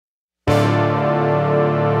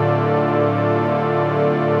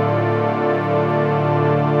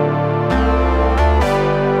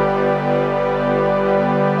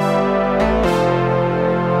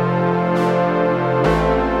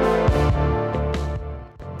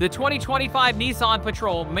The 2025 Nissan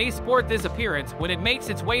Patrol may sport this appearance when it makes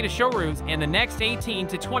its way to showrooms in the next 18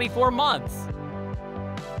 to 24 months.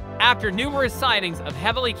 After numerous sightings of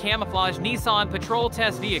heavily camouflaged Nissan Patrol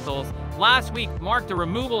test vehicles, last week marked the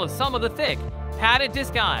removal of some of the thick, padded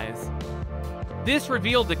disguise. This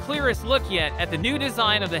revealed the clearest look yet at the new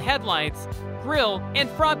design of the headlights, grille, and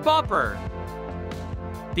front bumper.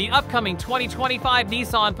 The upcoming 2025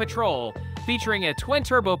 Nissan Patrol, featuring a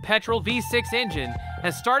twin-turbo petrol V6 engine,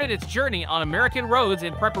 has started its journey on American roads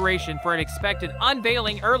in preparation for an expected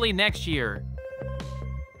unveiling early next year.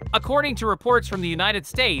 According to reports from the United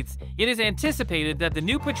States, it is anticipated that the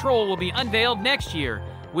new Patrol will be unveiled next year,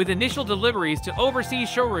 with initial deliveries to overseas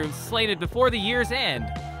showrooms slated before the year's end.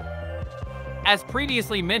 As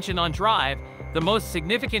previously mentioned on Drive, the most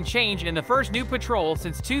significant change in the first new Patrol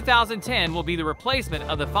since 2010 will be the replacement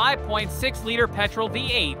of the 5.6-liter petrol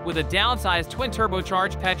V8 with a downsized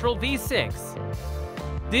twin-turbocharged petrol V6.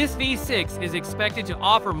 This V6 is expected to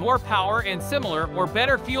offer more power and similar or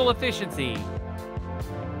better fuel efficiency.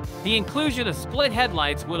 The inclusion of split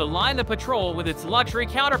headlights would align the Patrol with its luxury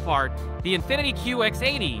counterpart, the Infiniti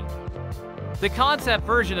QX80. The concept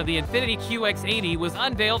version of the Infiniti QX80 was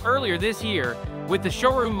unveiled earlier this year, with the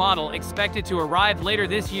showroom model expected to arrive later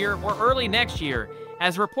this year or early next year,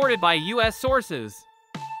 as reported by U.S. sources.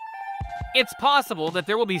 It's possible that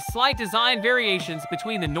there will be slight design variations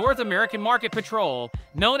between the North American market Patrol,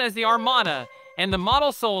 known as the Armada, and the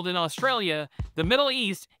model sold in Australia, the Middle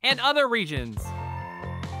East, and other regions.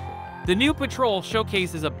 The new Patrol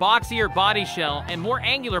showcases a boxier body shell and more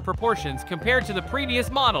angular proportions compared to the previous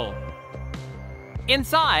model.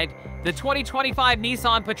 Inside, the 2025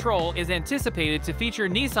 Nissan Patrol is anticipated to feature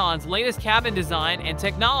Nissan's latest cabin design and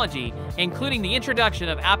technology, including the introduction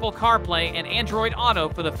of Apple CarPlay and Android Auto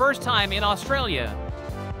for the first time in Australia.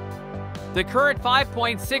 The current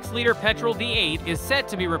 5.6-liter petrol V8 is set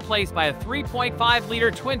to be replaced by a 3.5-liter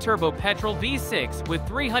twin-turbo petrol V6 with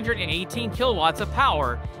 318 kilowatts of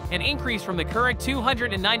power, an increase from the current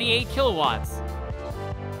 298 kilowatts.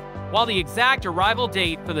 While the exact arrival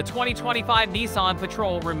date for the 2025 Nissan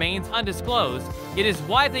Patrol remains undisclosed, it is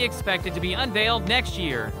widely expected to be unveiled next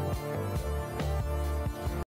year.